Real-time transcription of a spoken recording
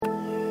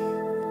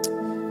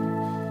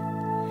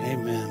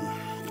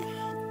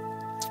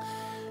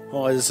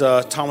Well, as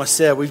Thomas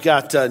said, we've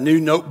got new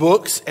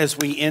notebooks as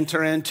we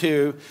enter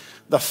into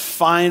the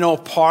final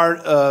part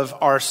of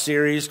our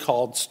series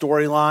called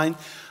Storyline.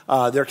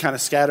 They're kind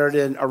of scattered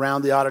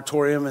around the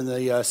auditorium and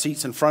the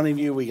seats in front of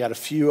you. We got a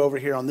few over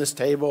here on this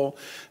table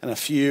and a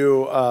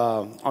few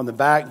on the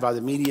back by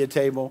the media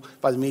table,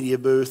 by the media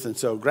booth. And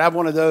so grab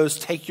one of those,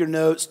 take your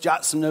notes,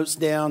 jot some notes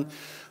down,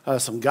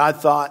 some God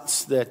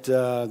thoughts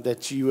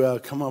that you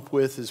come up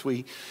with as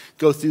we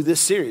go through this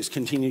series,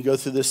 continue to go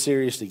through this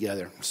series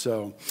together.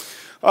 So,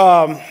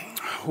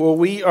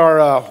 we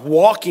are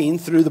walking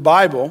through the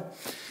Bible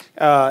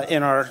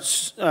in our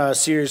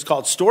series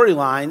called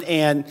Storyline,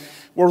 and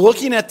we're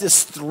looking at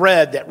this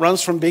thread that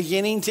runs from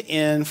beginning to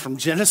end, from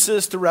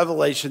Genesis to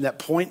Revelation, that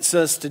points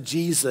us to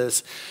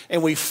Jesus.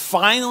 And we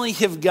finally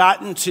have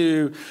gotten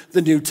to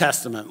the New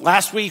Testament.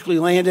 Last week we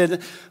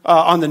landed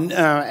on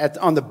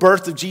the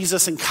birth of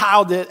Jesus, and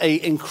Kyle did an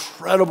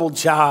incredible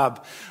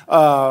job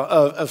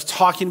of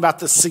talking about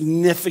the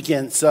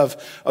significance of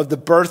the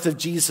birth of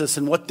Jesus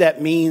and what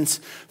that means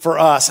for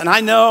us. And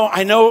I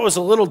know it was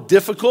a little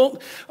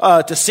difficult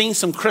to sing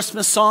some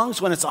Christmas songs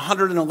when it's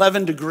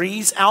 111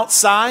 degrees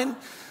outside.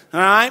 All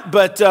right,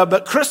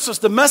 but Christmas,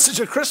 the message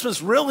of Christmas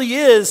really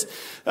is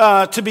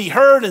to be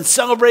heard and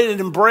celebrated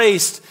and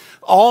embraced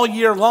all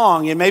year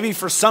long. And maybe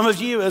for some of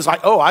you, it's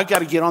like, oh, I've got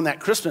to get on that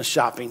Christmas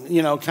shopping,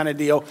 kind of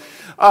deal.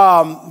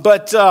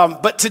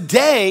 But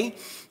today,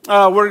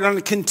 we're going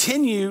to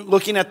continue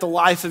looking at the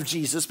life of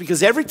Jesus,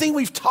 because everything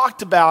we've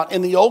talked about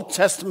in the Old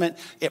Testament,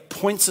 it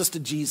points us to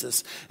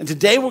Jesus. And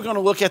today we're going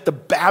to look at the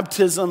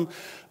baptism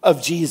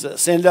of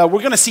Jesus. And we're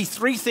going to see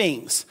three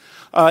things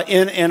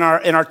in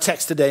our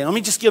text today. Let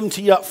me just give them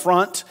to you up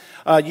front.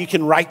 You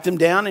can write them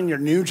down in your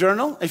new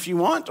journal if you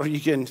want, or you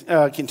can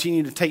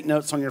continue to take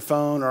notes on your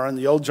phone or on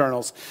the old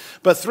journals.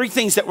 But three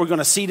things that we're going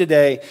to see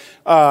today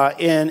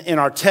in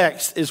our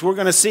text is we're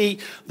going to see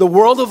the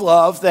world of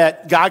love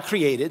that God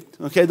created,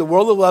 okay, the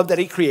world of love that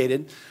He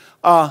created,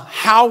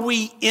 how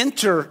we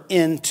enter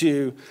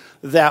into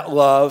that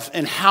love,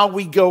 and how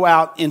we go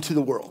out into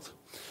the world.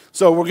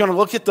 So we're going to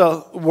look at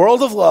the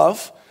world of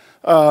love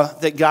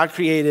that God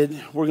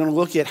created. We're going to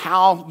look at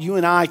how you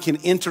and I can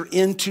enter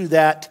into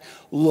that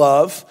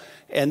love,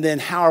 and then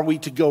how are we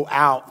to go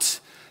out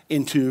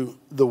into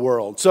the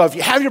world. So if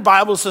you have your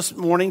Bibles this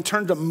morning,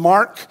 turn to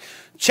Mark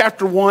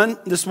chapter 1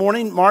 this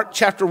morning. Mark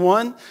chapter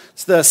 1.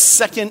 It's the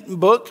second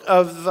book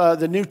of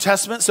the New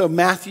Testament. So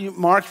Matthew,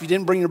 Mark, if you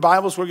didn't bring your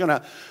Bibles, we're going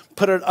to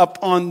put it up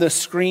on the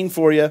screen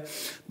for you.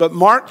 But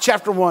Mark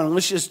chapter 1,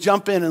 let's just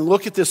jump in and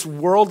look at this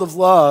world of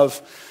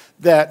love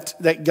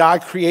that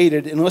God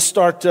created. And let's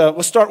start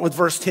with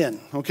verse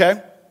 10,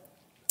 okay?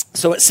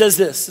 So it says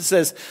this. It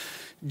says,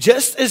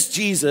 just as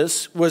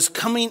Jesus was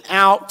coming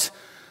out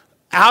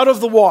of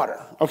the water.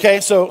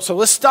 Okay, so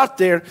let's stop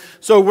there.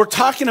 So we're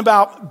talking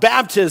about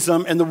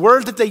baptism, and the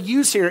word that they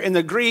use here in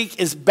the Greek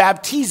is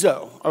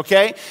baptizo,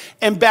 okay?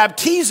 And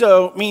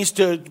baptizo means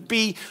to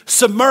be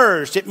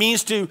submerged. It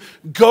means to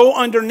go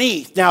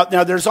underneath. Now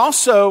there's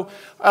also,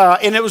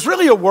 and it was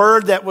really a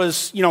word that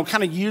was,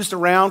 kind of used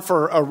around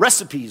for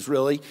recipes,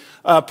 really.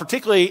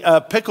 Particularly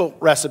a pickle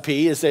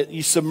recipe is that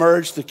you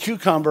submerge the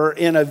cucumber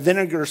in a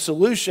vinegar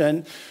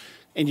solution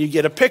and you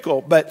get a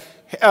pickle. But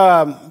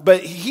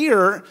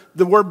here,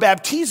 the word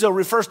baptizo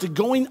refers to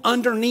going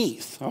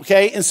underneath,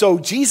 okay? And so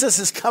Jesus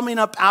is coming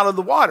up out of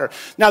the water.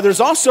 Now, there's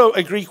also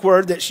a Greek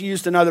word that's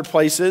used in other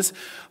places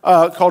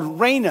called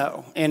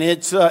reno, and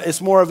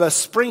it's more of a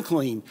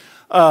sprinkling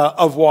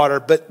of water.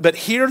 But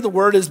here, the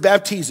word is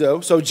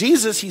baptizo. So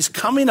Jesus, he's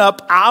coming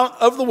up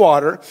out of the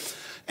water,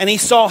 and he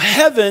saw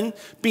heaven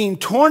being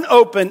torn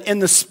open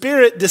and the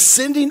Spirit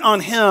descending on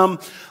him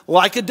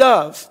like a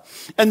dove.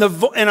 And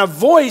a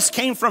voice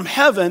came from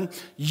heaven,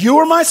 "You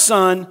are my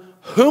Son,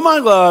 whom I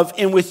love,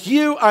 and with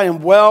you I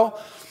am well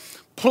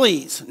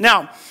pleased."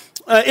 Now,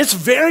 it's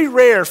very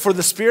rare for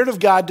the Spirit of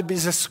God to be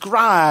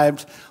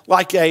described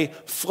like a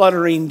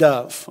fluttering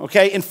dove,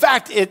 okay? In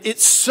fact,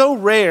 it's so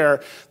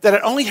rare that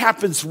it only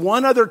happens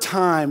one other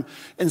time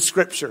in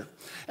Scripture.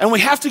 And we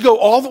have to go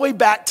all the way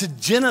back to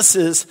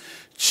Genesis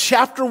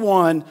chapter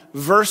 1,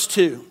 verse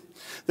 2.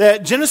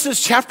 That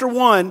Genesis chapter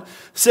 1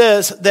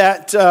 says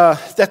that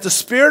the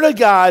Spirit of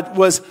God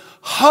was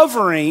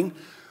hovering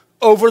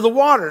over the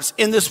waters.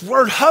 And this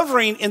word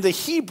hovering in the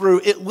Hebrew,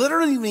 it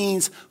literally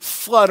means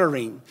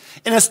fluttering.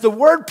 And it's the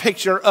word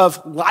picture of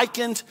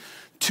likened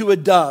to a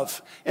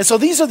dove. And so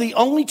these are the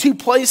only two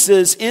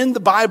places in the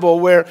Bible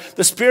where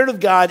the Spirit of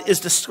God is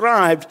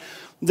described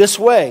this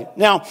way.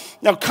 Now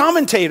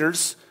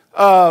commentators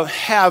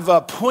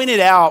have pointed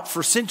out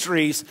for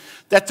centuries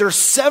that there's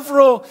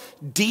several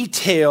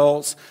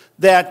details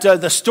that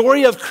the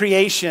story of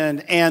creation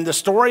and the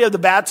story of the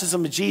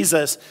baptism of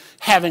Jesus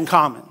have in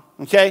common,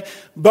 okay?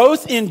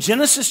 Both in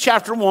Genesis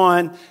chapter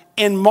 1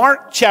 and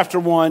Mark chapter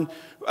 1,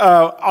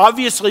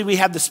 obviously we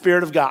have the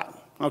Spirit of God,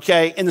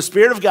 okay? And the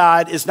Spirit of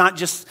God is not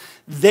just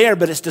there,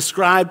 but it's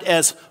described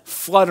as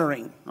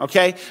fluttering,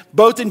 okay?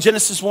 Both in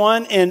Genesis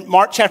 1 and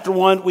Mark chapter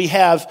 1, we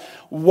have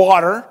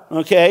water,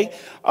 okay?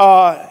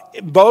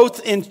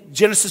 Both in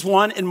Genesis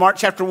 1 and Mark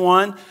chapter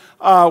 1,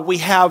 we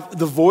have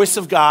the voice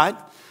of God.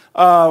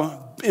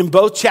 In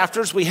both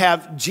chapters, we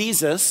have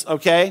Jesus,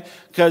 okay?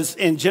 Because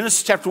in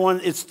Genesis chapter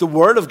 1, it's the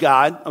Word of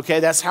God, okay?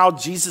 That's how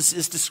Jesus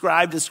is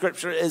described in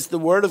Scripture, as the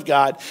Word of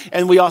God.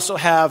 And we also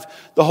have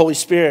the Holy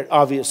Spirit,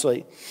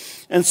 obviously.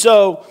 And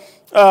so,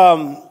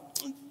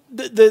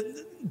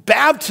 the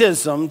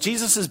baptism,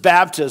 Jesus'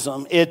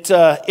 baptism, it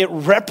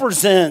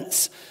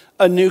represents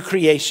a new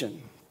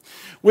creation,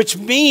 which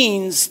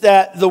means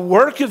that the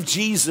work of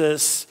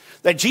Jesus,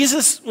 that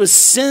Jesus was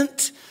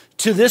sent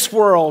to this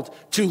world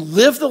to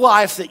live the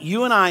life that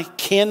you and I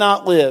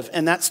cannot live,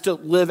 and that's to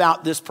live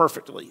out this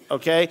perfectly,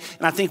 okay?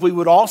 And I think we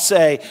would all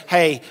say,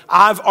 hey,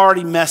 I've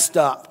already messed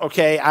up,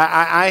 okay?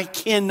 I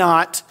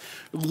cannot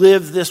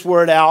live this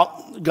word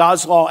out,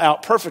 God's law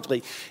out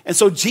perfectly. And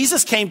so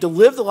Jesus came to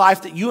live the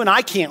life that you and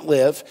I can't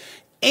live,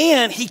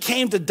 and he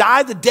came to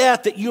die the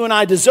death that you and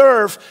I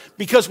deserve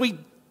because we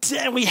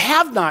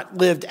have not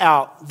lived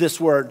out this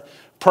word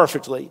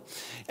perfectly.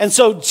 And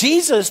so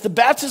Jesus, the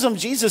baptism of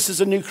Jesus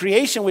is a new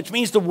creation, which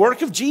means the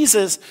work of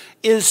Jesus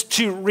is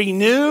to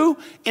renew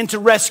and to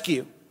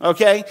rescue,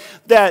 okay?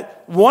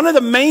 That one of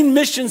the main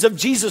missions of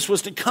Jesus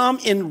was to come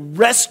and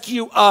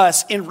rescue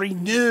us and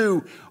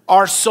renew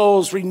our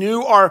souls,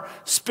 renew our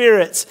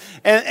spirits.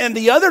 And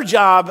the other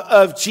job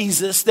of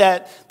Jesus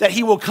that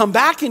he will come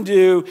back and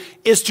do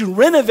is to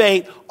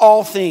renovate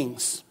all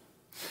things.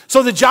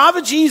 So the job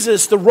of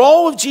Jesus, the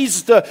role of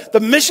Jesus, the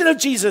mission of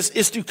Jesus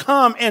is to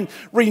come and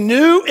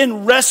renew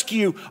and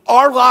rescue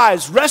our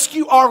lives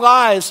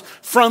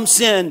from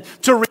sin,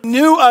 to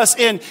renew us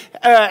and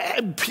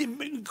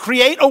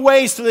create a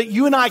way so that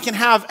you and I can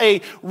have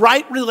a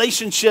right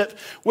relationship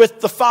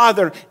with the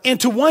Father, and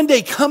to one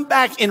day come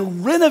back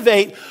and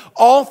renovate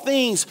all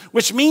things,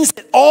 which means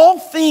that all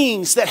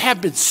things that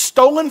have been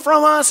stolen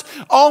from us,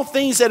 all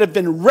things that have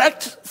been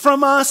wrecked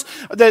from us,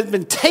 that have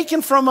been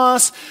taken from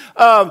us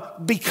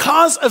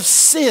because of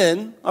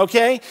sin,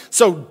 okay?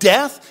 So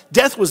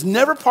death was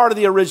never part of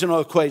the original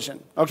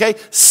equation, okay?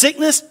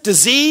 Sickness,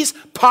 disease,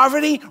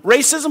 poverty,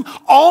 racism,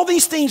 all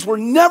these things were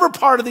never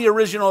part of the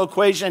original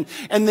equation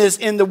in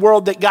the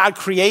world that God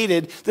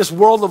created, this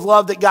world of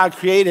love that God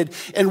created.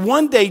 And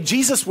one day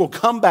Jesus will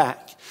come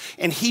back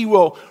and he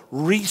will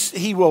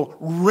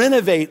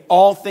renovate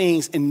all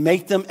things and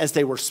make them as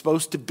they were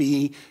supposed to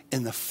be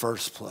in the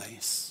first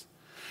place.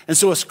 And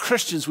so as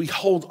Christians, we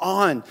hold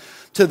on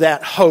to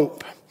that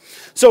hope.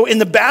 So in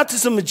the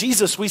baptism of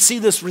Jesus, we see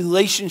this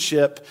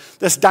relationship,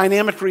 this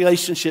dynamic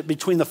relationship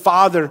between the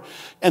Father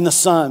and the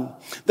Son.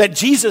 That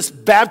Jesus,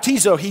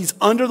 baptizo, he's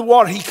under the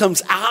water. He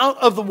comes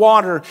out of the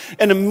water,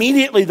 and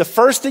immediately the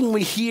first thing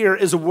we hear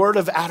is a word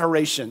of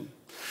adoration.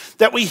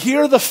 That we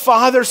hear the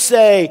Father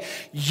say,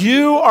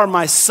 "You are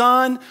my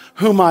Son,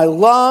 whom I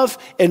love,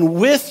 and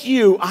with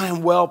you I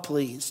am well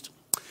pleased."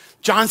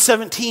 John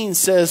 17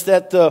 says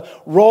that the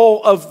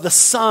role of the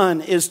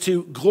Son is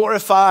to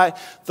glorify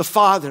the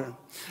Father.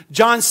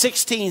 John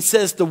 16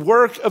 says the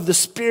work of the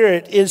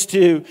Spirit is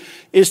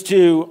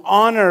to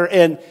honor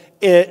and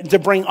to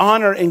bring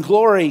honor and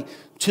glory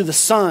to the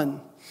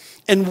Son.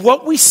 And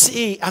what we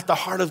see at the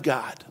heart of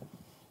God,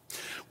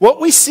 what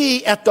we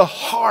see at the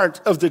heart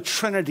of the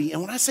Trinity,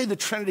 and when I say the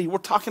Trinity, we're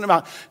talking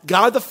about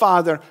God the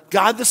Father,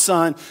 God the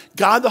Son,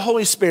 God the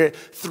Holy Spirit,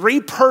 three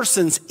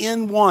persons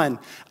in one.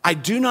 I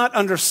do not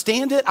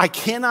understand it. I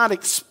cannot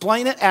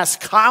explain it.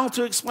 Ask Kyle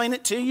to explain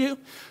it to you,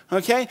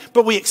 okay?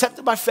 But we accept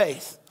it by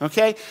faith,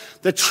 okay?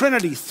 The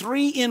Trinity,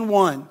 three in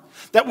one.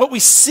 That what we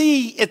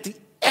see at the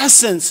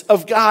essence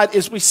of God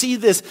is we see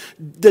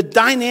the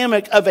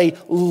dynamic of a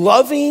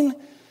loving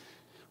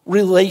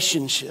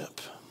relationship.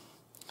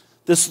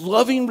 This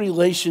loving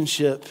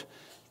relationship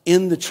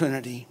in the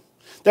Trinity.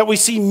 That we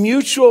see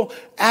mutual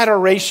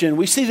adoration.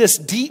 We see this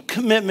deep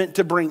commitment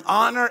to bring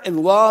honor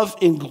and love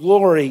and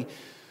glory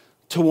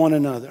to one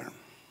another.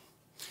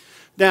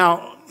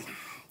 Now,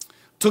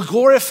 to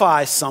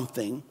glorify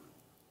something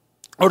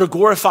or to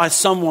glorify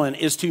someone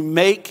is to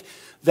make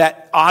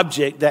that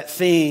object, that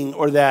thing,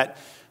 or that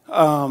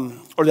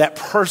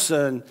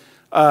person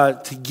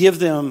to give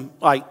them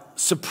like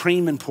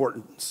supreme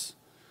importance.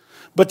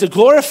 But to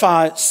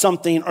glorify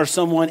something or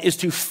someone is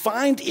to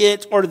find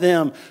it or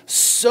them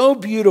so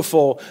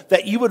beautiful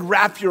that you would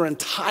wrap your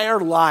entire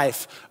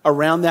life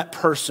around that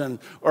person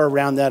or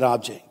around that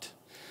object.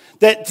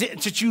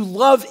 That you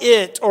love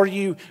it or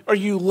you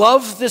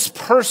love this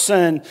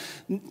person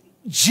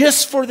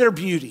just for their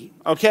beauty,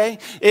 okay?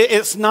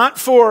 It's not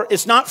for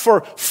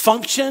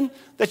function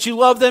that you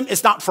love them.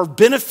 It's not for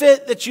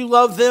benefit that you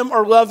love them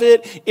or love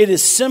it. It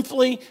is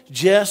simply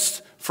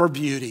just for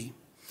beauty.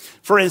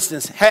 For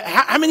instance,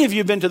 how many of you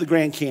have been to the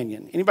Grand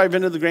Canyon? Anybody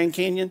been to the Grand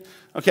Canyon?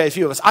 Okay, a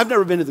few of us. I've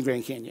never been to the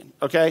Grand Canyon,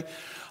 okay?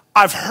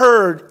 I've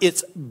heard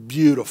it's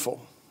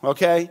beautiful,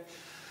 okay?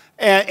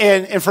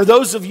 And for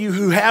those of you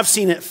who have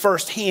seen it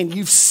firsthand,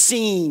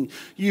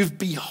 you've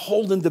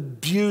beholden the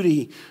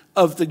beauty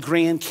of the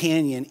Grand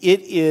Canyon.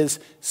 It is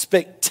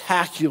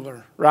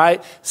spectacular,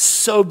 right?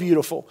 So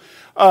beautiful.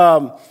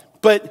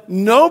 But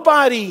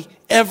nobody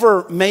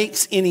ever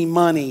makes any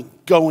money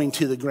going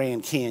to the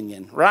Grand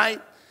Canyon,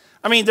 right?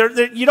 I mean,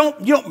 you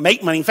don't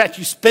make money. In fact,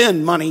 you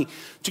spend money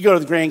to go to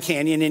the Grand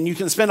Canyon, and you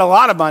can spend a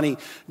lot of money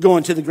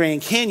going to the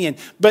Grand Canyon.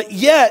 But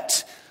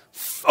yet,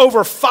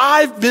 over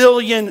 5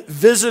 billion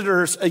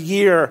visitors a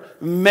year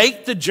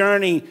make the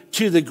journey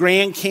to the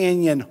Grand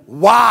Canyon.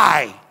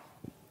 Why?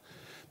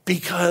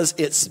 Because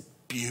it's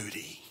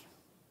beauty.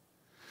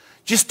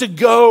 Just to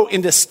go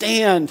and to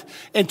stand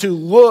and to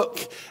look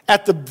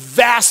at the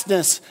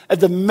vastness, at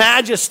the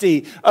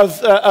majesty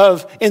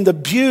and the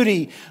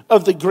beauty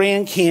of the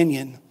Grand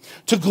Canyon.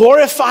 To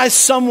glorify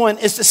someone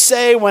is to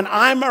say, when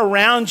I'm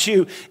around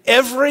you,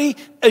 every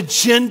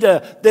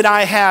agenda that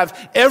I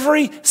have,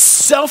 every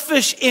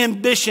selfish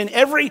ambition,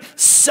 every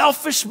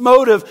selfish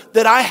motive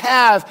that I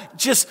have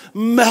just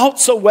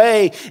melts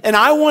away. And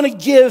I want to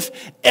give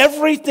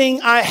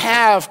everything I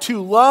have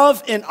to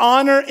love and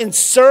honor and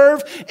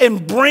serve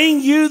and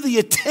bring you the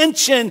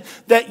attention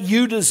that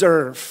you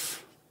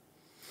deserve.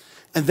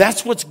 And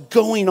that's what's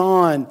going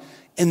on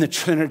in the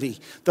Trinity.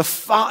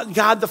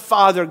 God the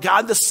Father,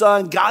 God the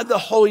Son, God the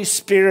Holy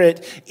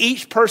Spirit,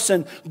 each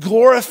person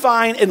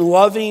glorifying and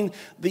loving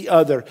the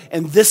other.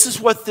 And this is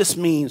what this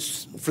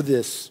means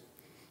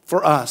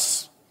for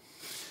us,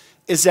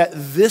 is that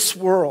this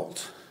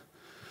world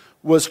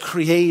was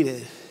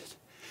created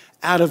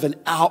out of an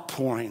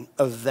outpouring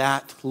of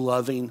that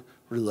loving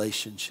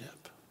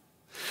relationship.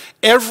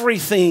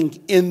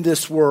 Everything in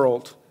this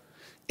world,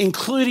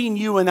 including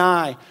you and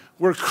I,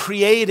 were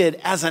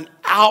created as an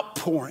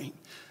outpouring,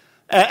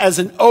 as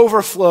an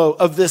overflow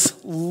of this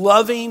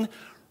loving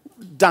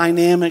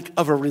dynamic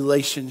of a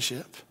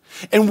relationship.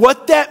 And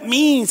what that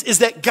means is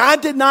that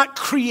God did not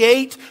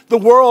create the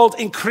world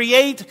and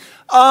create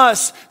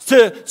us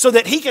so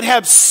that he could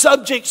have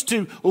subjects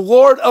to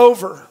lord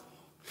over.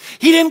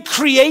 He didn't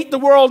create the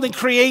world and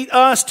create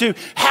us to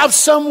have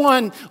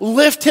someone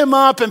lift him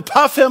up and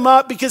puff him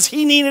up because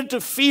he needed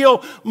to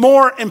feel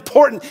more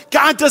important.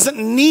 God doesn't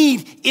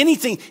need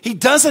anything. He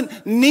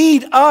doesn't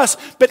need us,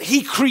 but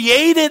he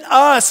created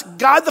us,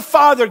 God the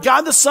Father,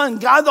 God the Son,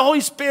 God the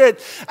Holy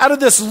Spirit, out of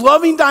this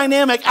loving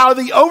dynamic, out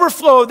of the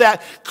overflow of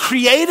that,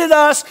 created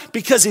us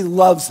because he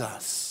loves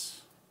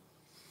us.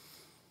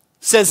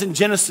 It says in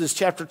Genesis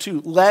chapter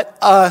 2, let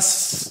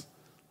us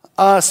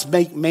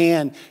make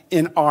man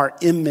in our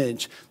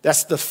image.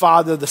 That's the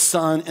Father, the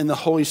Son, and the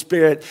Holy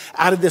Spirit.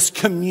 Out of this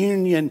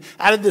communion,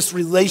 out of this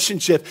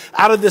relationship,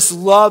 out of this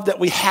love that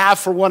we have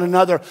for one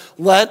another,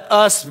 let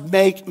us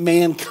make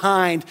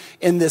mankind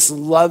in this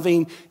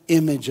loving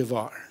image of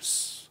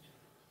ours.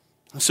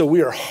 So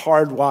we are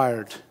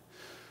hardwired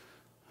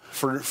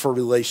for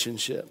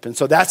relationship. And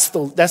so that's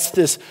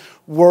this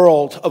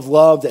world of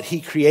love that he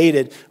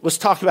created. Let's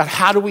talk about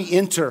how do we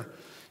enter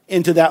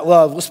into that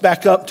love. Let's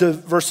back up to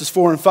verses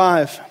 4 and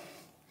 5. It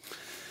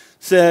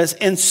says,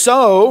 and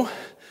so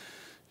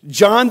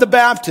John the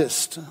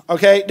Baptist,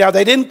 okay, now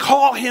they didn't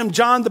call him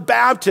John the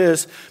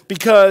Baptist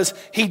because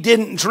he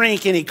didn't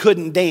drink and he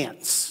couldn't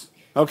dance,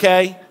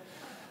 okay?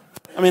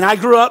 I mean, I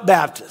grew up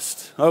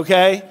Baptist,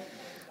 okay?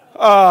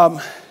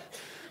 But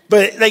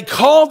they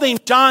called him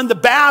John the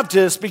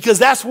Baptist because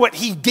that's what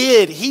he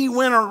did. He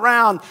went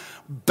around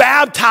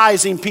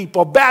baptizing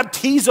people,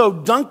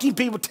 baptizo, dunking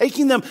people,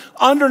 taking them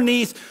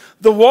underneath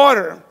the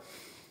water.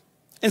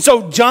 And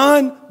so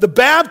John the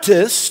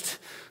Baptist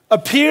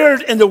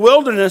appeared in the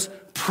wilderness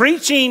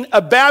preaching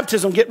a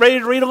baptism. Get ready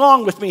to read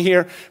along with me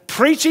here.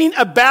 Preaching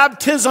a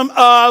baptism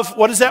of,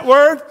 what is that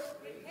word?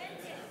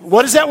 Repentance.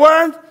 What is that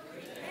word?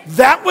 Repentance.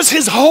 That was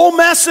his whole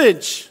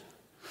message.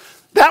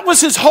 That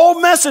was his whole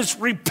message.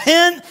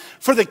 Repent,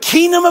 for the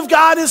kingdom of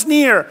God is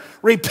near.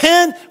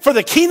 Repent, for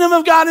the kingdom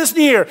of God is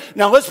near.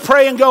 Now let's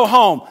pray and go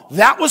home.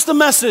 That was the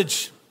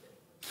message.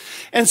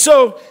 And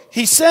so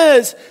he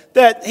says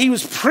that he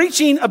was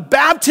preaching a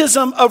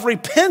baptism of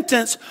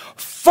repentance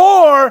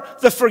for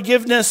the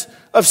forgiveness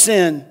of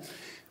sin.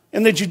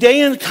 In the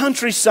Judean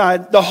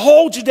countryside, the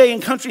whole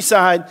Judean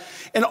countryside,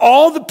 and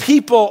all the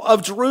people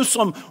of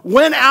Jerusalem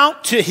went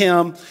out to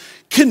him,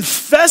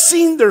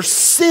 confessing their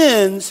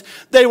sins.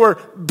 They were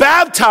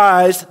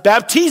baptized,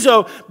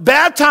 baptizo,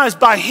 baptized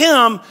by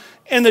him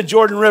in the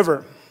Jordan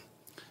River.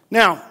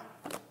 Now,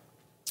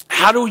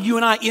 how do you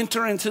and I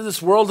enter into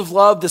this world of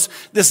love,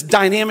 this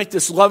dynamic,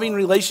 this loving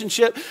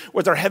relationship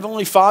with our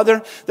Heavenly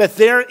Father? That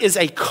there is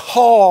a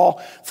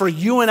call for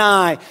you and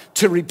I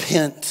to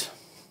repent.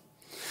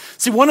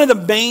 See, one of the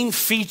main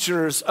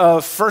features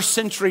of first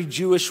century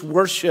Jewish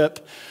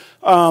worship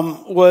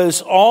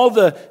was all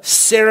the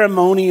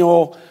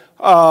ceremonial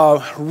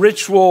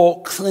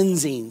ritual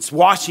cleansings,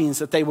 washings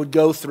that they would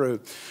go through.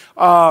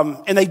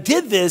 And they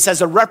did this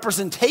as a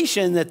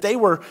representation that they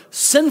were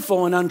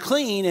sinful and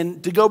unclean,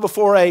 and to go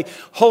before a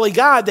holy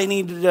God, they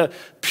needed to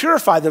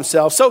purify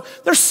themselves. So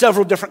there's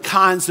several different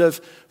kinds of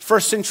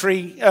first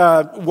century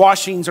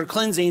washings or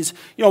cleansings,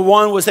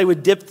 one was they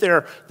would dip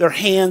their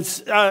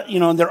hands,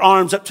 and their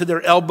arms up to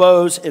their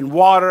elbows in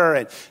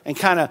water and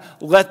kind of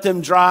let them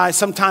dry.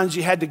 Sometimes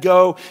you had to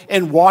go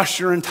and wash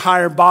your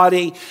entire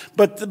body,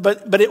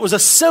 but it was a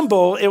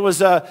symbol. It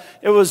was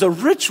a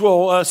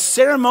ritual, a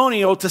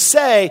ceremonial to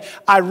say,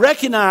 I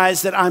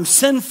recognize that I'm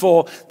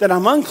sinful, that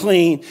I'm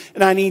unclean,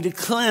 and I need to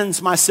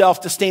cleanse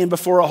myself to stand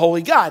before a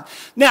holy God.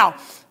 Now,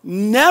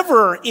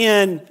 never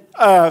in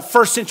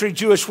first century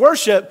Jewish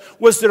worship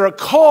was there a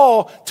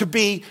call to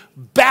be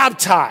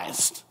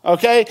baptized,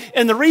 okay?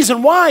 And the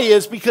reason why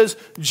is because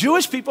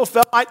Jewish people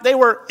felt like they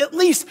were at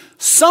least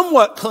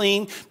somewhat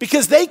clean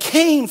because they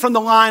came from the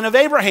line of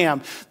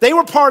Abraham. They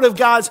were part of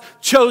God's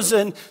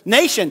chosen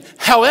nation.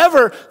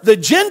 However, the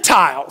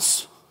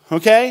Gentiles,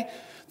 okay?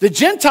 The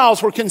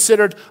Gentiles were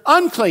considered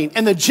unclean.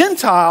 And a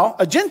Gentile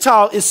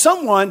is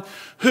someone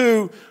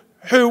who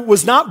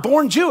was not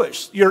born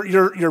Jewish.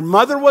 Your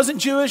mother wasn't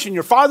Jewish and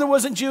your father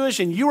wasn't Jewish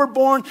and you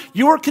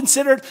were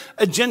considered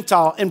a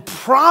Gentile. And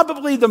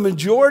probably the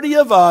majority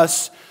of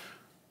us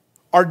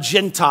are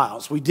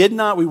Gentiles. We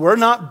were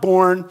not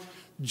born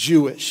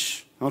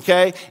Jewish,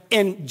 okay?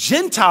 And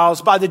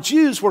Gentiles by the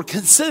Jews were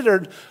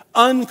considered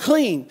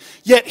unclean.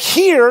 Yet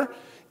here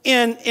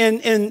in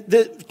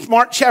the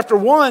Mark chapter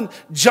 1,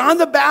 John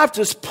the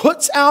Baptist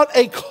puts out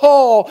a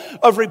call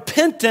of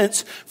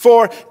repentance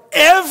for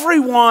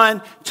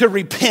everyone to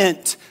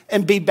repent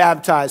and be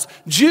baptized,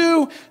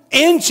 Jew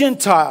and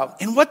Gentile.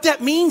 And what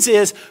that means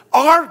is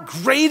our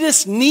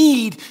greatest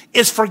need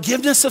is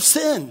forgiveness of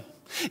sin.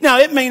 Now,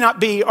 it may not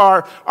be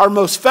our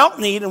most felt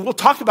need, and we'll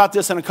talk about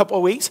this in a couple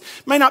of weeks.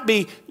 It may not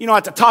be,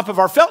 at the top of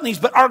our felt needs,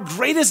 but our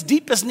greatest,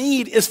 deepest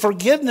need is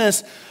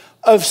forgiveness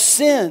of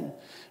sin.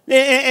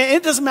 And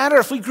it doesn't matter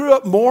if we grew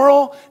up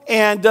moral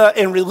and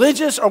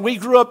religious or we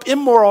grew up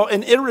immoral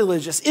and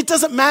irreligious. It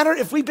doesn't matter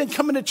if we've been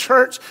coming to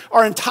church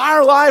our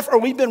entire life or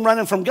we've been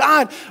running from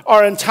God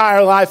our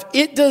entire life.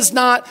 It does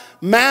not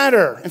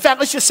matter. In fact,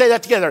 let's just say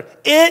that together.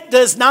 It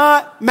does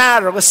not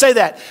matter. Let's say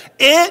that.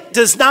 It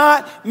does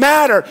not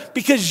matter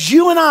because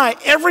you and I,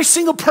 every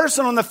single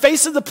person on the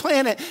face of the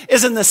planet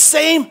is in the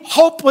same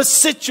hopeless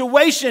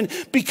situation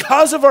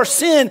because of our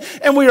sin,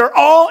 and we are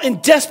all in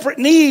desperate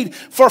need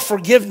for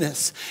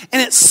forgiveness.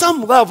 And at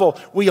some level,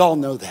 we all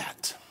know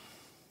that.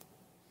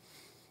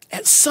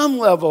 At some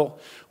level,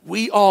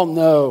 we all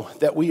know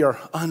that we are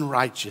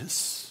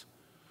unrighteous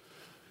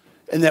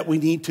and that we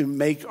need to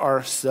make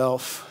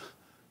ourselves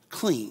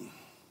clean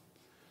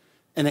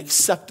and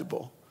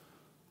acceptable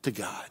to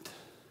God.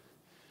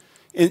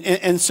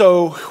 And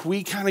so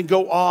we kind of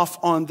go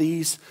off on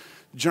these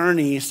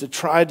journeys to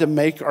try to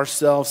make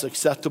ourselves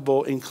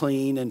acceptable and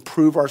clean and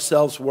prove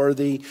ourselves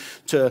worthy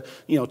to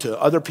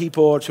other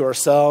people or to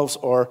ourselves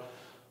or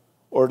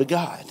to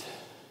God.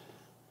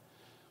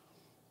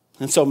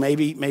 And so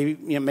maybe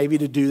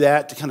to do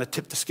that, to kind of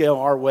tip the scale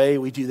our way,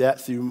 we do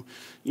that through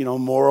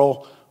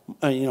moral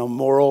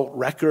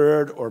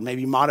record, or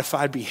maybe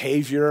modified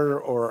behavior,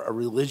 or a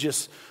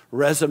religious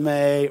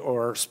resume,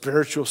 or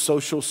spiritual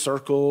social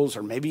circles,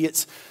 or maybe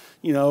it's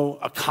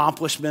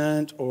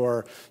accomplishment,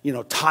 or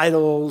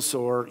titles,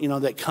 or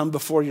that come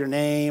before your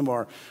name,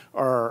 or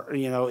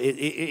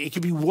it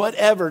could be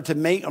whatever to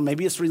make, or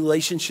maybe it's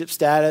relationship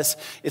status.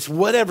 It's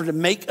whatever to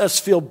make us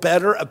feel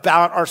better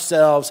about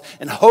ourselves,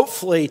 and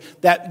hopefully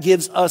that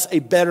gives us a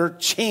better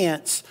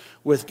chance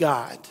with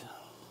God.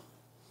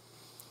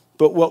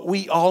 But what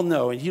we all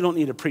know, and you don't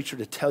need a preacher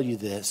to tell you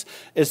this,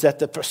 is that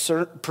the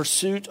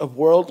pursuit of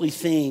worldly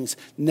things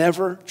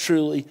never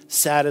truly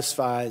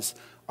satisfies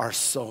our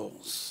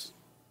souls.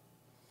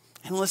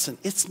 And listen,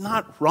 it's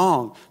not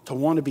wrong to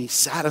want to be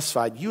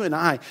satisfied. You and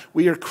I,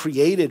 we are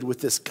created with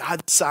this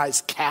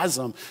God-sized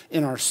chasm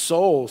in our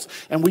souls,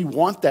 and we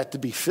want that to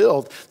be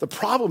filled. The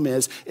problem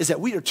is that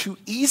we are too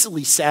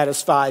easily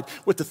satisfied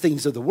with the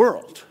things of the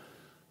world.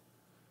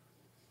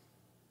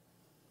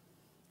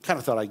 Kind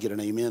of thought I'd get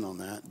an amen on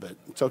that, but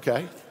it's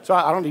okay. So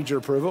I don't need your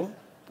approval.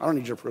 But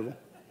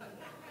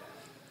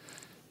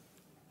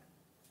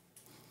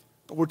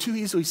we're too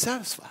easily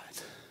satisfied.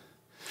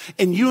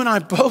 And you and I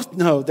both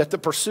know that the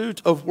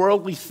pursuit of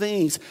worldly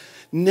things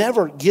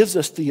never gives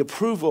us the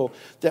approval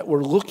that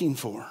we're looking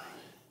for.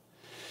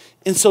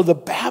 And so the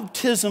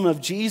baptism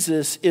of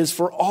Jesus is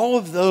for all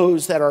of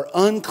those that are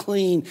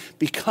unclean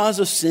because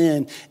of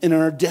sin and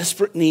are in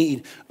desperate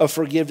need of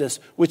forgiveness,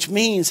 which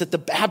means that the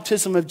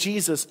baptism of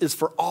Jesus is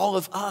for all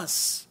of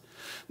us.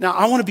 Now,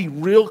 I want to be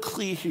real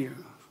clear here,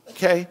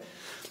 okay?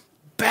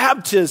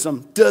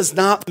 Baptism does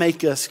not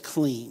make us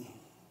clean.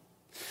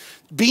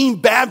 Being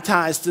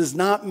baptized does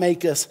not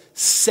make us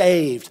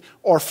saved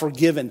or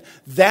forgiven.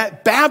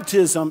 That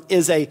baptism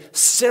is a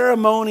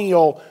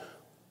ceremonial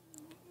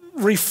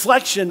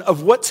reflection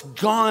of what's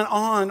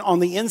gone on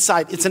the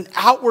inside. It's an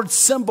outward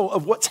symbol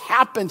of what's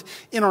happened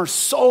in our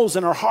souls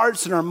and our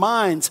hearts and our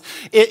minds.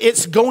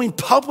 It's going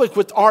public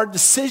with our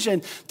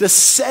decision to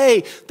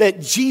say that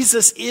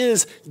Jesus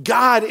is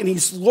God and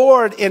he's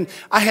Lord, and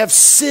I have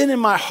sin in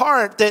my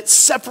heart that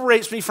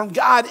separates me from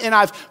God, and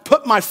I've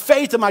put my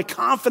faith and my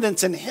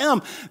confidence in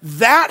him.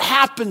 That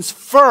happens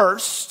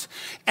first.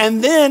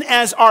 And then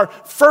as our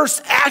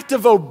first act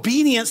of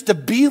obedience to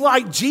be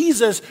like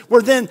Jesus,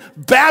 we're then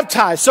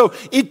baptized. So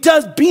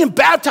being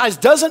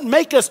baptized doesn't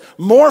make us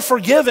more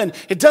forgiven.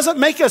 It doesn't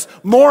make us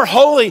more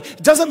holy.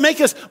 It doesn't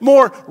make us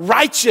more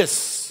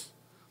righteous.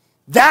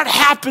 That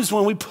happens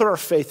when we put our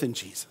faith in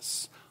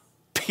Jesus,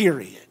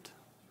 period.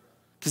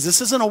 Because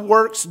this isn't a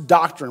works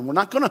doctrine. We're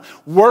not going to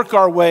work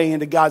our way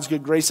into God's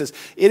good graces.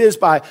 It is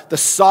by the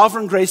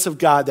sovereign grace of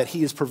God that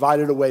he has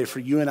provided a way for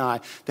you and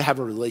I to have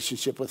a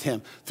relationship with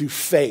him through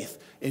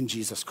faith in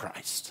Jesus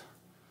Christ.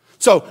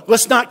 So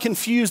let's not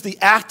confuse the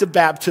act of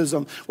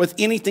baptism with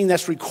anything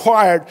that's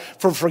required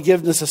for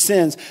forgiveness of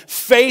sins.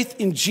 Faith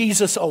in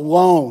Jesus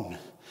alone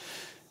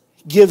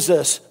gives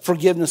us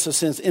forgiveness of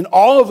sins. And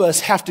all of us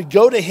have to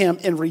go to him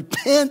and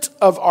repent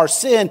of our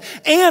sin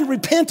and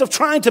repent of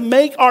trying to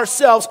make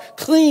ourselves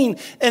clean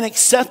and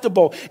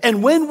acceptable.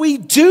 And when we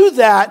do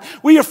that,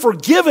 we are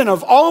forgiven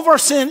of all of our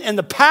sin in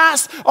the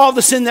past, all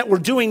the sin that we're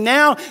doing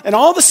now, and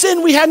all the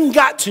sin we hadn't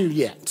got to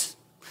yet.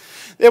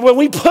 That when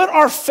we put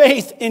our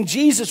faith in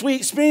Jesus, we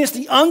experience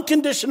the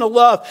unconditional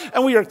love,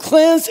 and we are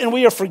cleansed and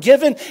we are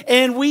forgiven,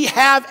 and we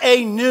have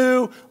a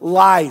new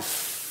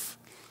life.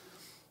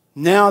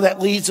 Now that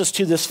leads us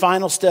to this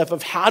final step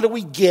of how do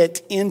we go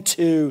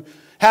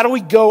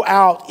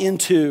out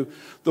into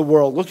the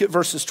world? Look at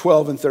verses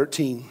 12 and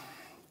 13.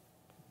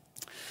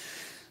 It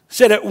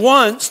said, at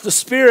once the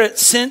Spirit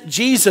sent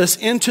Jesus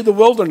into the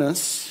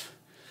wilderness,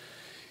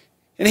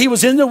 and he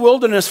was in the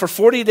wilderness for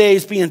 40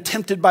 days being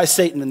tempted by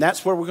Satan. And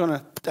that's what we're going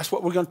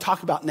to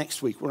talk about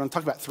next week. We're going to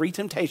talk about 3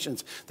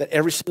 temptations that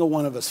every single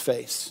one of us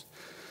face.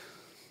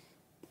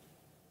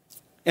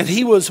 And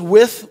he was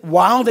with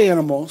wild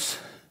animals,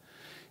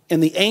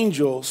 and the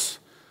angels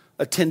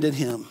attended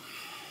him.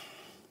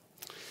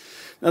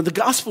 Now, the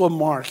Gospel of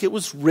Mark, it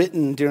was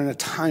written during a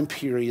time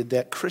period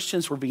that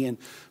Christians were being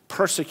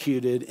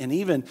persecuted and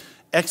even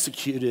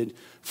executed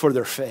for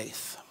their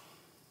faith.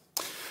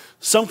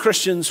 Some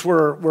Christians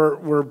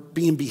were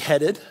being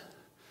beheaded.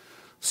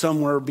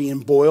 Some were being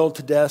boiled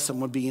to death. Some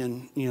were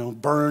being,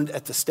 burned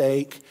at the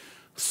stake.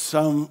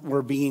 Some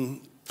were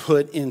being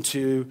put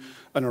into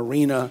an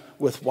arena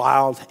with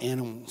wild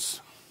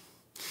animals.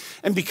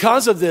 And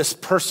because of this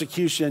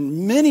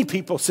persecution, many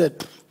people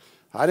said,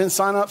 I didn't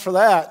sign up for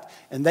that.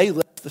 And they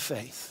left the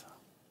faith.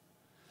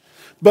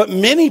 But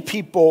many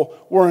people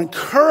were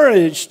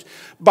encouraged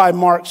by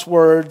Mark's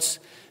words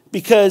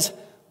because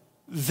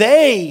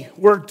they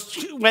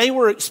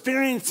were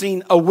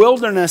experiencing a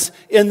wilderness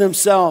in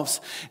themselves.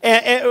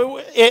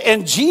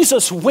 And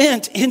Jesus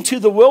went into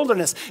the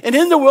wilderness. And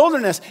in the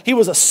wilderness, he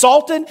was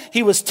assaulted,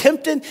 he was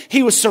tempted,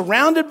 he was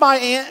surrounded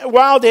by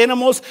wild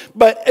animals,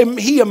 but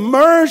he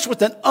emerged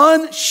with an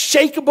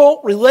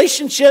unshakable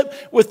relationship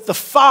with the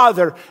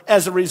Father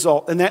as a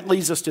result. And that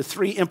leads us to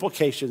 3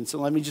 implications.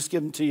 And let me just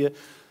give them to you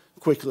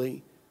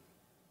quickly,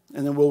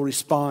 and then we'll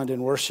respond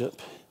in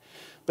worship.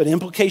 But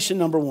implication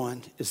number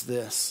 1 is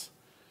this.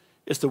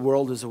 Is the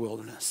world is a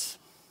wilderness.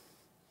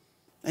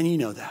 And you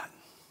know that.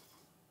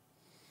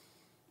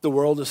 The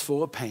world is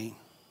full of pain,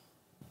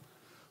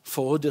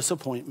 full of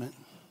disappointment,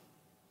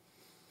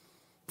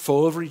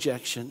 full of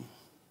rejection,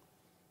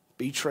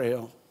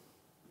 betrayal.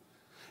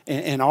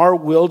 And our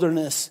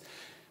wilderness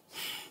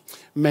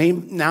may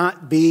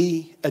not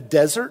be a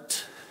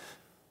desert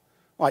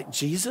like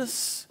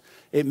Jesus.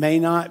 It may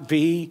not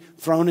be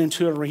thrown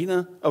into an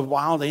arena of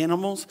wild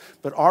animals,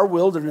 but our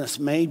wilderness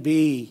may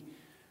be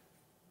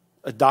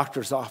a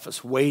doctor's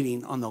office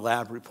waiting on the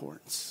lab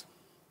reports.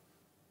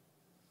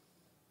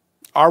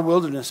 Our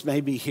wilderness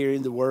may be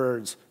hearing the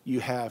words,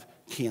 you have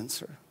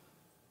cancer.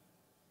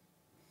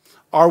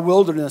 Our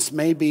wilderness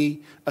may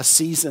be a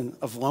season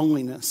of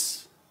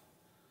loneliness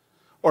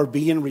or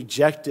being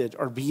rejected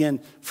or being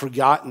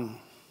forgotten.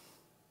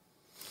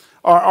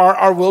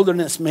 Our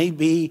wilderness may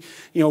be,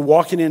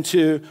 walking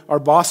into our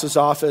boss's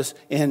office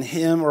and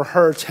him or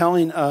her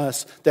telling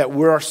us that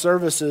our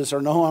services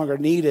are no longer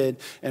needed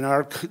and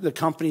the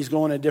company's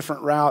going a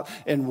different route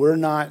and we're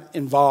not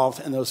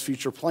involved in those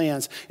future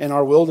plans. And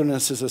our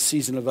wilderness is a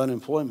season of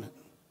unemployment.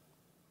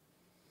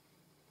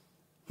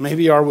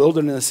 Maybe our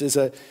wilderness is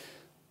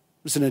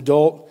an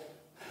adult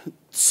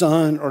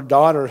son or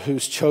daughter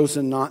who's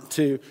chosen not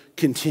to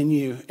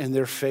continue in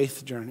their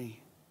faith journey.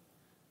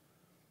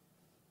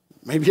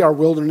 Maybe our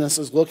wilderness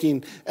is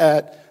looking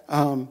at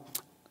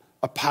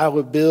a pile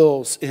of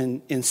bills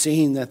and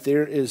seeing that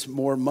there is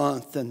more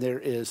month than there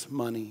is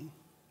money.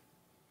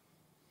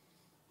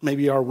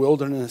 Maybe our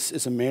wilderness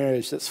is a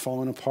marriage that's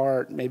fallen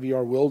apart. Maybe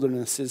our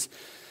wilderness is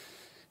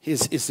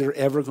there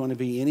ever going to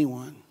be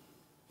anyone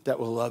that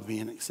will love me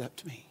and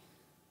accept me?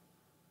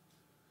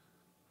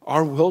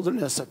 Our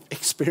wilderness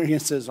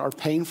experiences are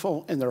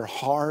painful and they're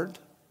hard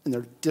and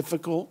they're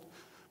difficult.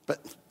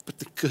 But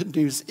the good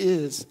news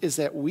is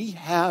that we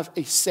have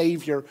a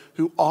Savior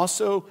who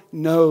also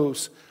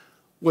knows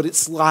what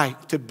it's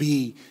like to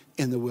be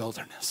in the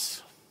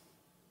wilderness.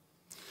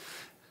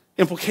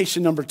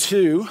 Implication number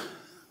 2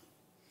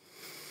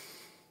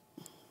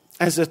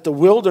 is that the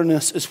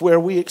wilderness is where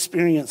we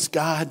experience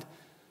God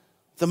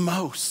the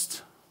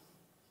most.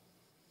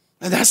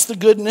 And that's the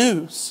good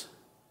news.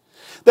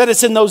 That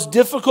it's in those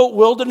difficult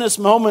wilderness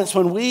moments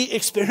when we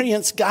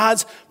experience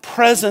God's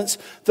presence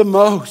the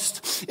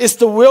most. It's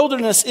the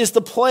wilderness is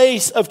the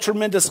place of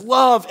tremendous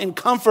love and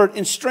comfort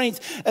and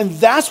strength. And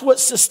that's what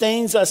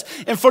sustains us.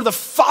 And for the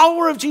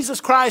follower of Jesus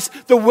Christ,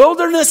 the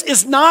wilderness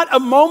is not a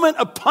moment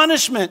of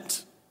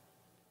punishment.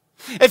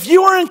 If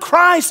you are in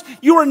Christ,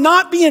 you are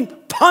not being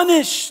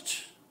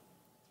punished.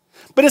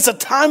 But it's a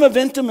time of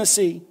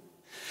intimacy.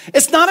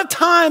 It's not a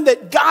time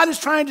that God is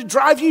trying to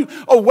drive you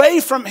away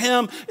from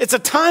Him. It's a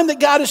time that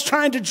God is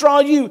trying to draw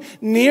you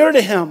near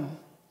to Him.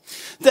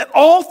 That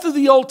all through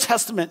the Old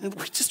Testament, and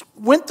we just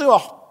went through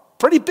a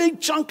pretty big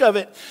chunk of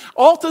it,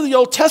 all through the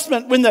Old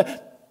Testament, when the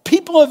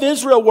people of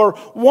Israel were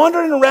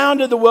wandering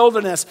around in the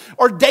wilderness,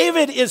 or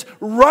David is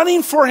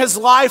running for his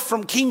life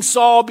from King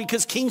Saul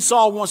because King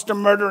Saul wants to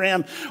murder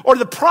him, or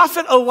the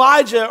prophet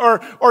Elijah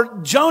or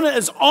Jonah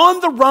is on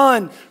the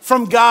run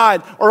from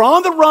God, or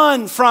on the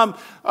run from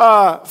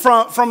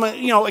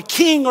a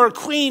king or a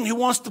queen who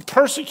wants to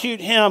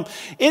persecute him.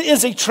 It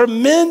is a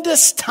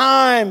tremendous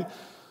time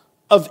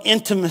of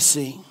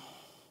intimacy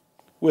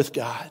with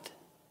God.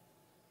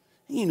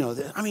 You know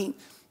that. I mean,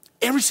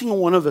 every single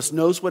one of us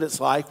knows what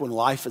it's like when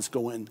life is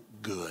going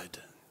good,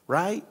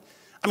 right?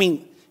 I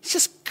mean, it's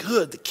just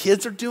good. The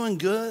kids are doing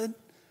good.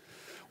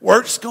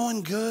 Work's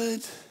going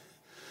good.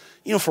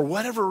 You know, for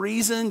whatever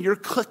reason, you're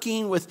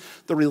clicking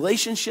with the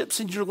relationships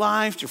in your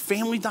life, your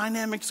family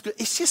dynamics. Good.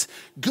 It's just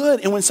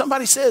good. And when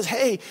somebody says,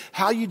 hey,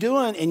 how you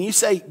doing? And you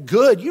say,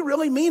 good, you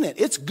really mean it.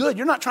 It's good.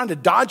 You're not trying to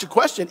dodge a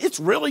question. It's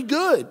really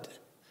good.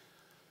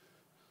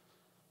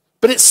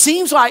 But it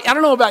seems like, I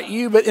don't know about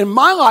you, but in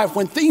my life,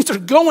 when things are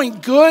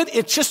going good,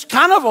 it's just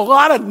kind of a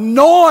lot of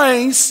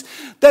noise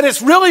that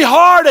it's really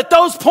hard at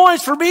those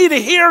points for me to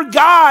hear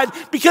God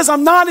because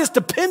I'm not as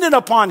dependent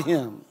upon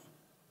Him.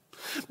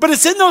 But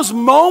it's in those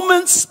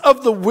moments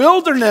of the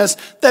wilderness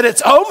that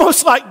it's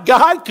almost like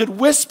God could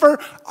whisper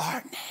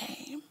our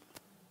name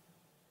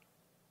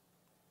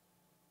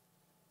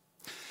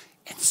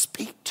and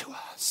speak to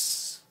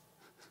us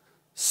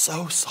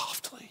so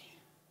softly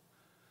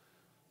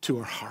to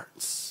our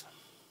hearts.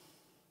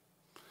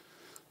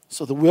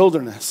 So the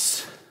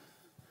wilderness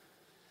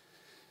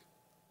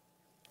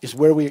is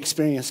where we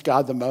experience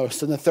God the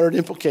most. And the third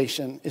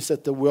implication is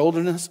that the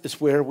wilderness is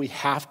where we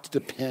have to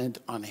depend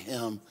on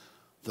Him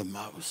the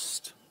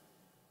most.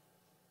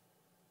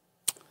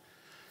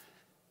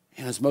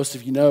 And as most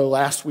of you know,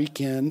 last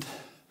weekend,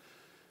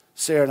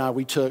 Sarah and I,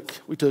 we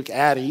took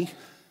Addie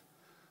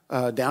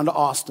down to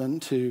Austin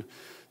to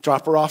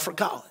drop her off for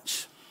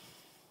college.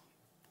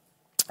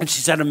 And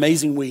she's had an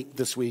amazing week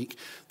this week,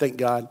 thank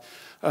God.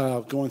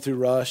 Going through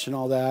Rush and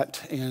all that.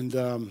 And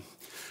I'm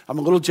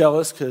a little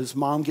jealous because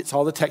Mom gets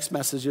all the text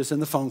messages and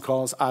the phone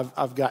calls.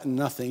 I've gotten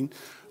nothing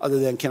other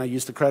than, can I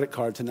use the credit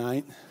card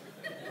tonight?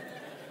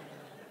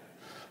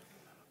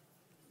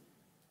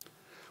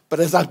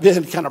 But as I've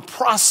been kind of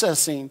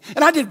processing,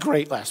 and I did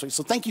great last week,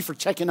 so thank you for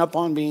checking up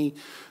on me.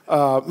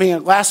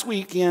 Last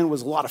weekend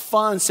was a lot of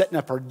fun, setting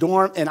up our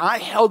dorm, and I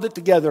held it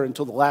together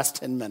until the last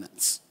 10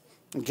 minutes.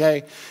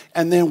 Okay?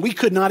 And then we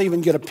could not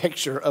even get a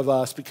picture of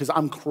us because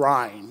I'm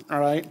crying, all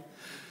right?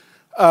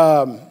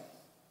 But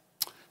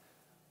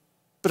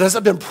as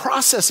I've been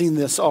processing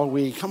this all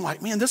week, I'm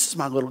like, man, this is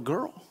my little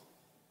girl.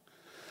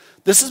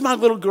 This is my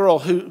little girl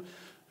who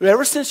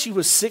ever since she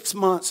was 6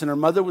 months and her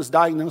mother was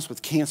diagnosed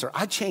with cancer,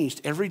 I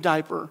changed every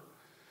diaper.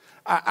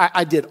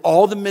 I did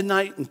all the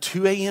midnight and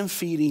 2 a.m.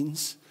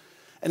 feedings.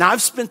 And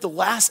I've spent the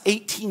last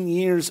 18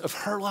 years of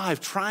her life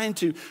trying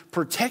to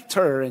protect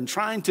her and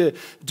trying to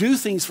do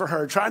things for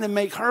her, trying to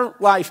make her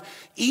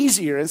life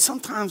easier. And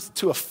sometimes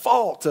to a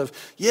fault of,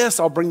 yes,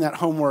 I'll bring that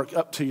homework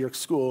up to your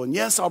school. And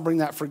yes, I'll bring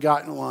that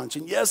forgotten lunch.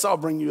 And yes, I'll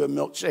bring you a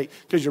milkshake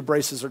because your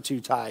braces are too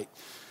tight.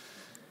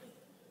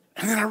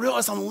 And then I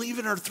realized I'm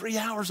leaving her 3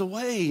 hours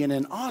away and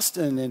in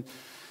Austin. And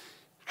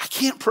I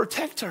can't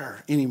protect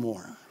her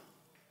anymore.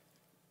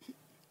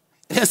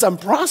 And as I'm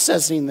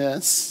processing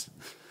this,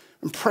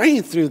 and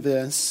praying through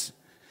this,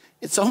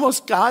 it's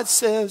almost God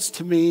says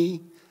to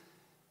me,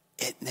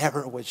 it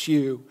never was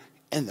you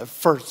in the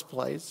first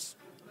place.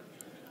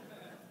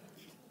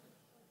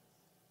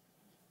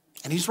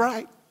 And He's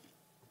right.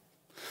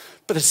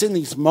 But it's in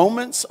these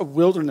moments of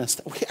wilderness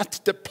that we have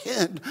to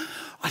depend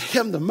on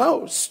Him the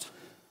most.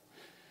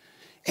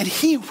 And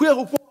He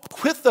will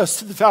walk with us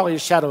through the valley of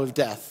the shadow of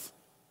death.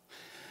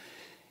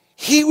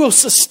 He will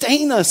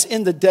sustain us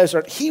in the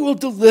desert. He will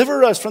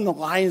deliver us from the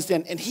lion's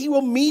den, and He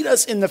will meet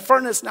us in the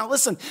furnace. Now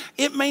listen,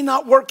 it may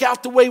not work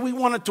out the way we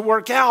want it to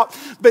work out,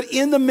 but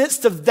in the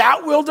midst of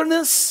that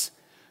wilderness,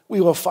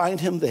 we will find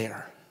Him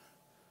there.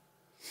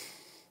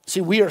 See,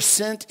 we are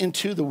sent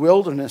into the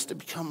wilderness to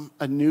become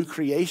a new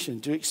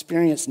creation, to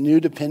experience new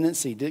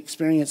dependency, to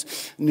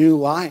experience new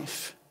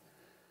life.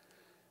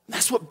 And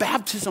that's what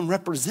baptism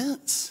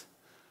represents.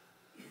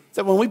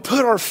 That when we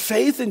put our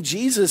faith in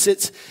Jesus,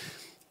 it's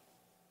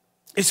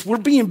we're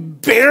being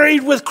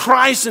buried with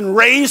Christ and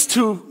raised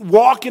to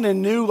walk in a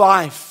new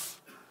life.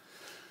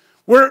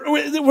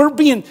 We're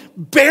being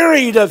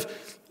buried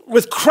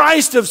with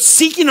Christ of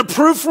seeking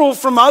approval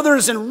from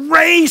others and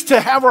raised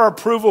to have our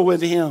approval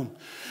with him.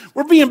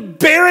 We're being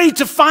buried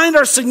to find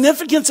our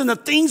significance in the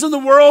things of the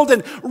world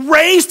and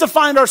raised to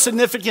find our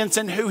significance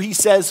in who he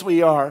says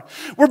we are.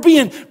 We're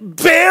being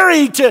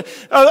buried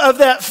of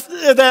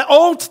that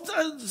old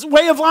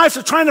way of life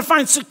of trying to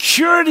find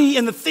security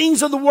in the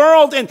things of the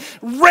world and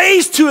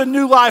raised to a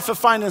new life of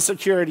finding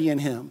security in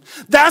him.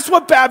 That's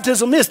what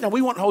baptism is. Now,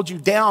 we won't hold you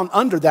down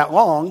under that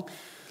long,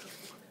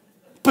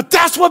 but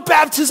that's what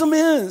baptism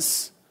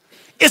is.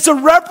 It's a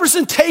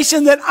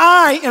representation that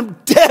I am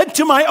dead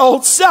to my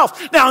old self.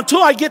 Now,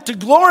 until I get to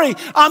glory,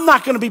 I'm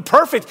not going to be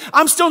perfect.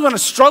 I'm still going to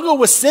struggle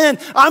with sin.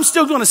 I'm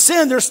still going to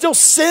sin. There's still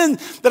sin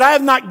that I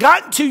have not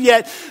gotten to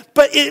yet.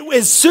 But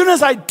as soon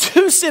as I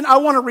do sin, I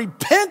want to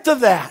repent of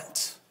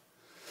that.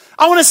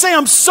 I want to say,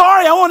 I'm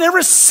sorry. I want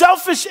every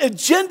selfish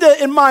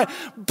agenda in my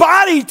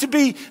body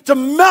to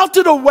melt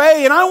it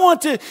away. And I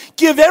want to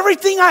give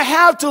everything I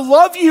have to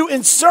love you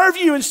and serve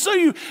you and show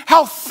you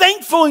how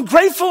thankful and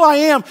grateful I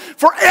am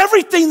for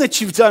everything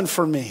that you've done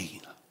for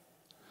me.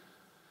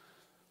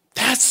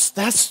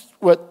 That's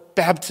what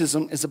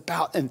baptism is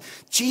about. And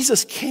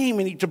Jesus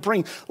came to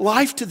bring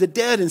life to the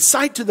dead and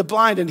sight to the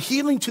blind and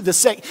healing to the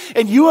sick.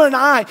 And you and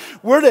I,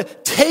 we're to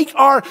take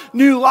our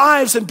new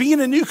lives and be in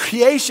a new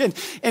creation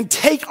and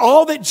take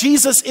all that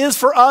Jesus is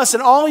for us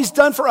and all he's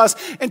done for us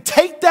and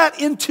take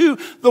that into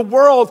the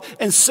world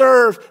and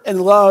serve and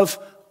love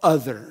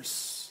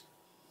others.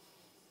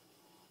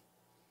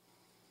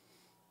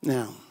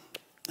 Now,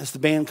 as the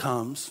band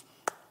comes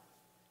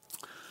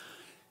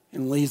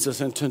and leads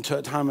us into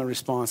a time of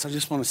response, I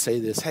just want to say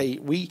this. Hey,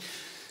 we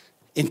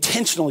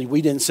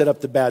didn't set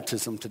up the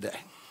baptism today.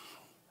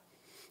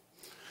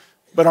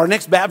 But our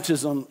next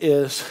baptism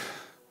is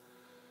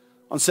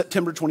on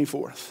September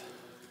 24th.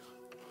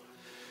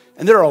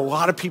 And there are a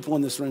lot of people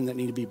in this room that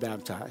need to be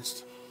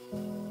baptized.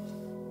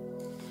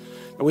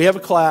 But we have a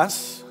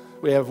class.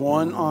 We have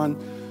one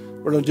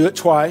we're going to do it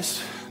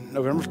twice,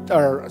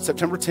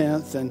 September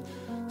 10th and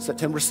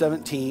September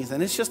 17th,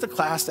 and it's just a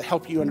class to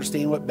help you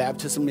understand what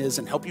baptism is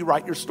and help you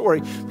write your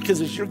story,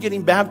 because as you're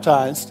getting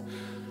baptized,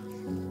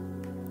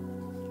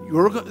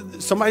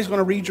 somebody's going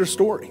to read your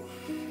story.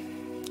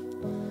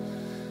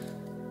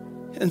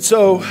 And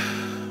so,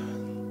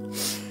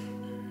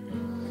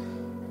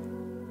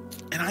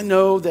 and I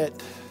know that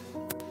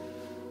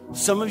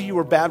some of you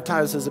were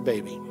baptized as a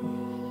baby.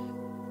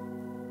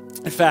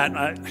 In fact,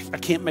 I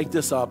can't make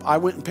this up. I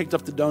went and picked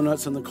up the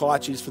donuts and the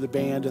kolaches for the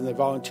band and the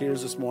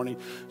volunteers this morning.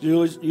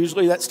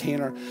 Usually that's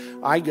Tanner.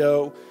 I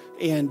go,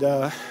 and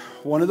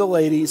one of the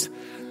ladies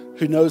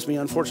who knows me,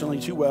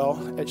 unfortunately, too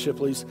well at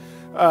Shipley's,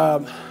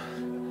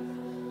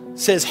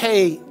 says,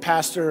 "Hey,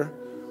 Pastor,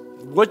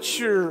 what's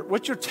your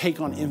take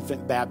on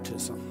infant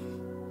baptism?"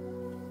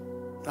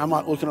 I'm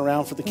not looking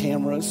around for the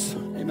cameras,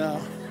 you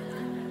know.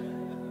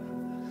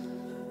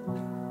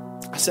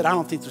 I said, "I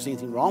don't think there's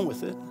anything wrong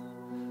with it.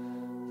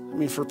 I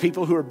mean, for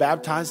people who are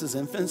baptized as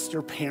infants,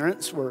 their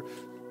parents were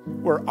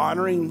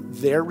honoring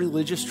their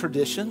religious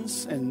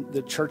traditions and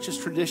the church's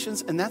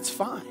traditions, and that's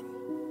fine.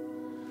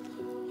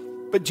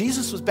 But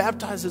Jesus was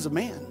baptized as a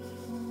man.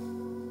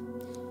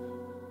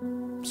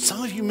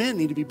 Some of you men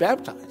need to be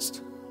baptized.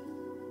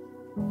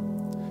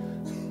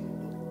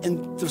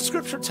 And the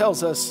scripture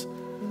tells us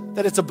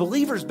that it's a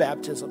believer's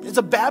baptism. It's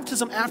a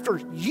baptism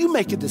after you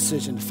make a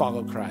decision to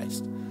follow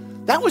Christ.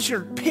 That was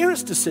your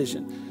parents'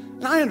 decision.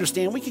 And I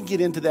understand we can get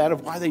into that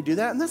of why they do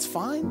that, and that's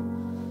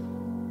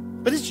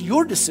fine. But it's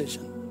your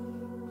decision.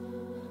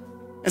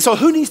 And so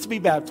who needs to be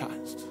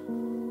baptized?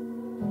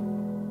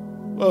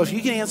 Well, if you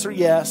can answer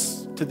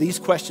yes to these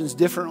questions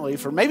differently,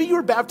 for maybe you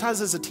were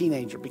baptized as a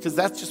teenager because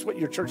that's just what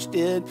your church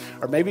did,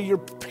 or maybe your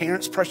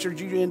parents pressured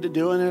you into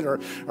doing it, or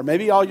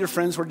maybe all your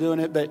friends were doing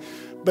it, but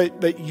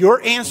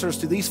your answers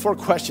to these 4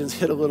 questions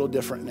hit a little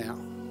different now.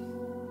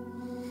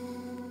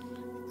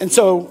 And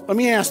so let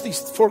me ask these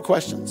 4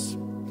 questions.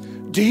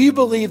 Do you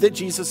believe that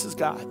Jesus is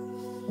God?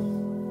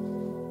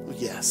 Well,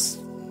 yes.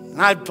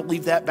 And I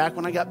believed that back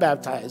when I got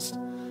baptized.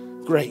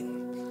 Great.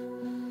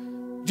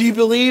 Do you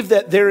believe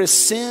that there is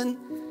sin?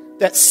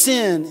 That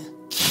sin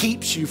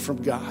keeps you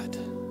from God.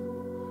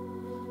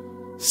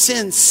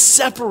 Sin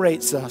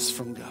separates us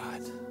from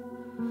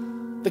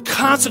God. The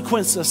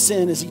consequence of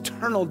sin is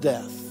eternal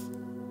death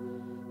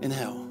in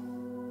hell.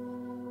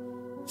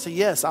 So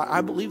yes, I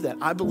believe that.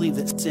 I believe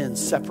that sin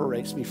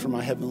separates me from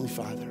my Heavenly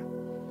Father.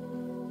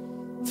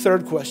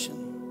 3rd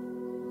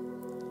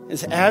question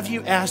is, have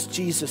you asked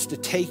Jesus to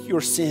take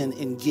your sin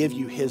and give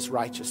you his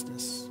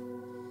righteousness?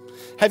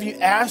 Have you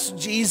asked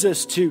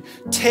Jesus to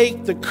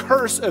take the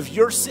curse of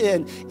your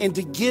sin and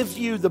to give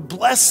you the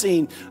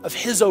blessing of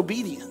his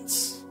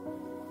obedience?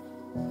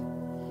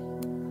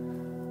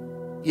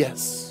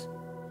 Yes.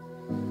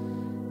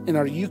 And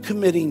are you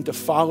committing to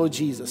follow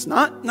Jesus?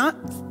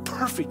 Not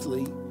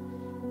perfectly,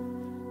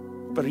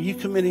 but are you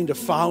committing to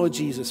follow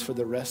Jesus for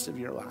the rest of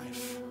your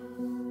life?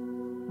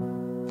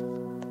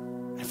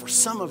 And for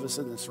some of us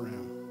in this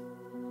room,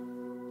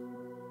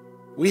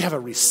 we have a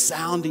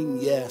resounding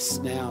yes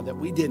now that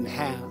we didn't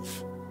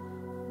have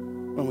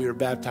when we were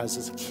baptized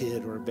as a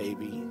kid or a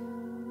baby.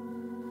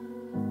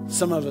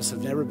 Some of us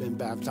have never been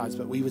baptized,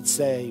 but we would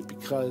say,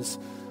 because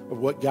of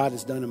what God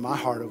has done in my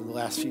heart over the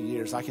last few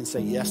years, I can say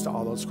yes to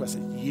all those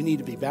questions. You need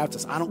to be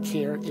baptized. I don't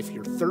care if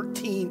you're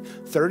 13,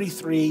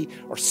 33,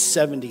 or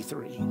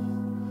 73.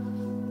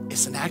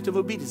 It's an act of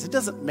obedience. It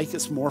doesn't make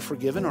us more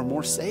forgiven or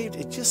more saved.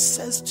 It just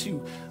says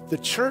to the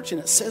church,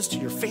 and it says to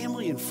your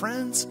family and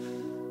friends,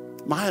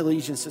 my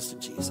allegiance is to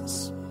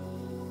Jesus.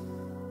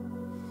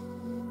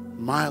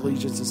 My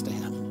allegiance is to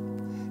him.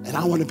 And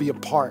I want to be a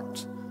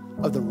part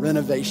of the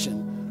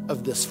renovation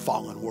of this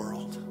fallen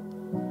world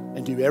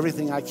and do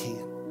everything I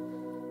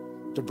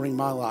can to bring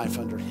my life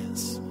under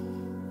his.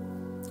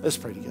 Let's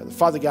pray together.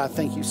 Father God,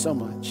 thank you so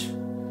much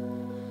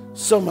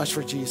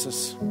for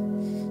Jesus.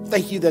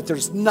 Thank you that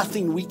there's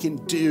nothing we can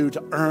do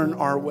to earn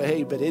our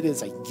way, but it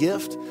is a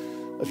gift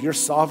of your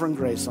sovereign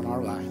grace on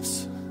our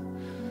lives.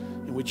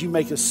 And would you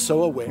make us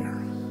so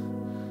aware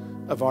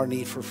of our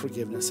need for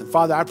forgiveness? And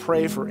Father, I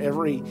pray for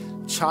every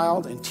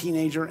child and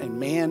teenager and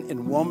man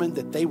and woman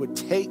that they would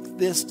take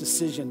this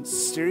decision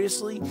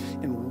seriously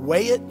and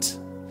weigh it.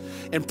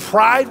 And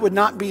pride would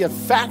not be a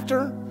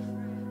factor,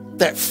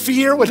 that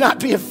fear would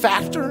not be a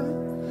factor,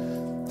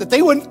 that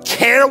they wouldn't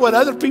care what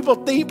other people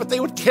think, but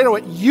they would care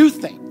what you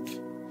think.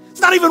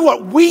 It's not even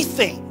what we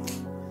think,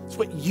 it's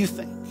what you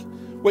think,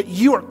 what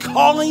you are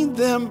calling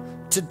them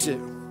to do.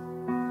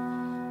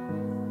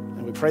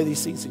 And we pray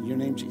these things in your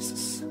name,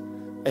 Jesus.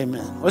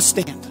 Amen. Let's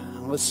stand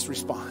and let's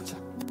respond.